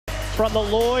From the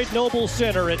Lloyd Noble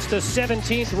Center, it's the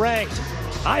 17th ranked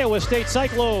Iowa State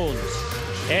Cyclones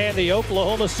and the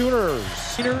Oklahoma Sooners.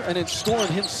 And then scoring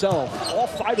himself. All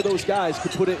 5 of those guys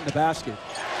could put it in the basket.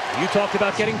 You talked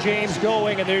about getting James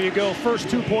going, and there you go. First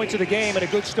 2 points of the game and a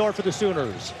good start for the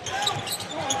Sooners.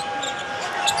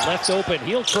 Left open,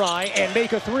 he'll try and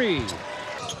make a 3.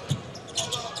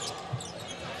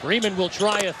 Freeman will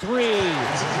try a 3.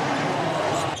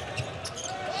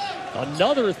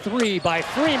 Another 3 by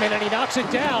Freeman, and he knocks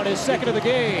it down, his second of the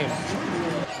game.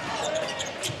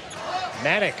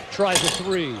 Manek tries a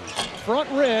 3. Front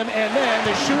rim, and then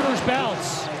the shooters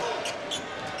bounce.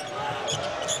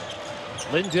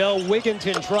 Lindell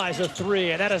Wigginton tries a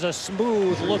 3, and that is a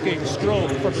smooth-looking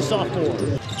stroke from the sophomore.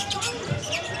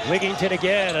 Wigginton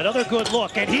again, another good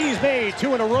look, and he's made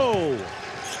 2 in a row.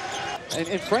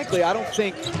 And frankly, I don't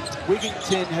think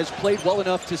Wigginton has played well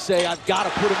enough to say, I've got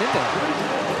to put him in there.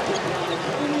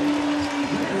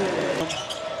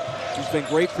 He's been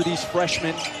great for these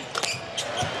freshmen.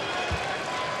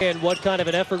 And what kind of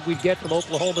an effort we get from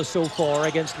Oklahoma so far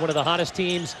against one of the hottest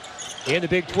teams in the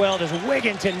Big 12 as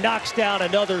Wigginton knocks down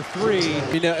another 3.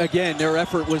 You know, again, their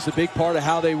effort was a big part of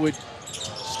how they would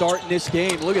start in this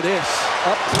game. Look at this,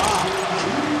 up top.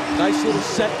 Nice little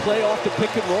set play off the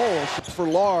pick and rolls for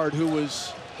Lard, who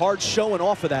was hard showing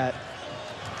off of that.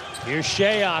 Here's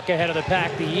Shayok ahead of the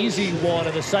pack, the easy one,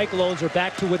 and the Cyclones are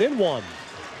back to within 1.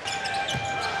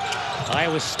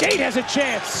 Iowa State has a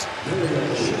chance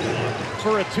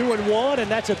for a 2-and-1, and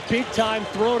that's a big-time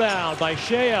throwdown by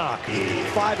Shayok.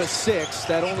 5 of 6,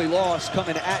 that only loss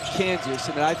coming at Kansas,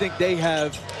 and I think they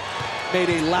have made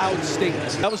a loud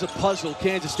statement. That was a puzzle,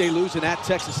 Kansas State losing at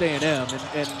Texas A&M,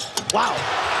 and wow.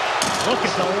 Look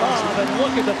at the lob, and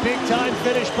look at the big-time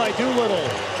finish by Doolittle.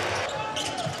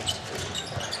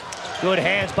 Good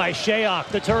hands by Shayok,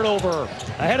 the turnover.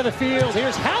 Ahead of the field,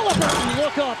 here's Halliburton.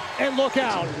 Look up and look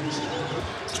out.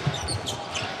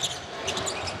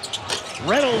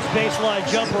 Reynolds baseline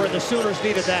jumper, and the Sooners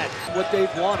needed that. What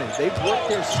they've wanted. They've worked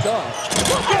their stuff.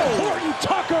 Look at Horton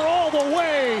Tucker all the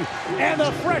way, and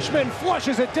the freshman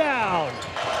flushes it down.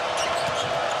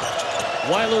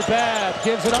 Weiler Babb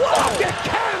gives it up. Look at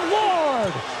Cam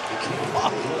Lard!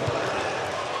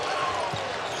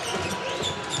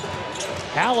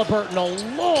 Halliburton, a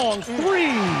long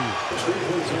 3.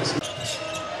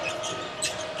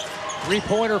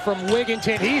 Three-pointer from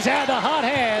Wigginton. He's had the hot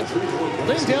hand.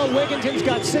 Lindell Wigginton's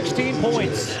got 16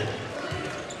 points.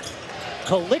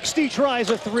 Calixte tries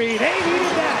a 3. They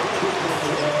needed that.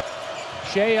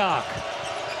 Shayok.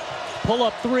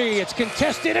 Pull-up 3. It's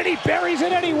contested, and he buries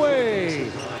it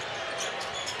anyway.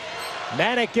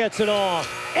 Manek gets it off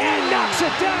and knocks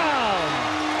it down.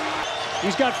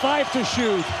 He's got 5 to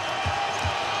shoot.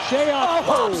 Shayok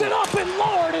pops it up, and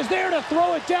Lard is there to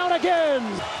throw it down again.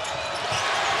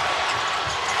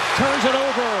 Turns it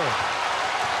over.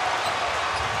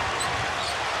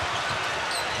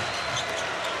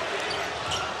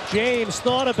 James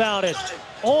thought about it.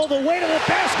 All the way to the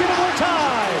basket, and we're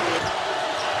tied.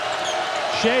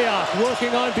 Shayok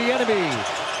working on Bieniemy.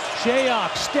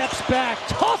 Shayok steps back.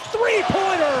 Tough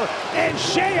three-pointer, and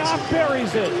Shayok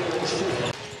buries it.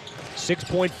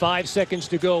 6.5 seconds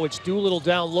to go. It's Doolittle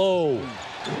down low.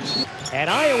 And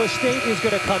Iowa State is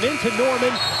going to come into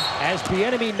Norman as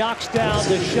Bieniemy knocks down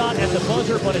the shot at the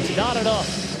buzzer, but it's not enough.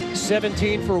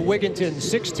 17 for Wigginton,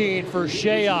 16 for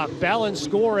Shayok. Balanced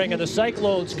scoring, and the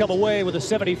Cyclones come away with a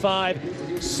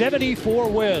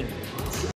 75-74 win.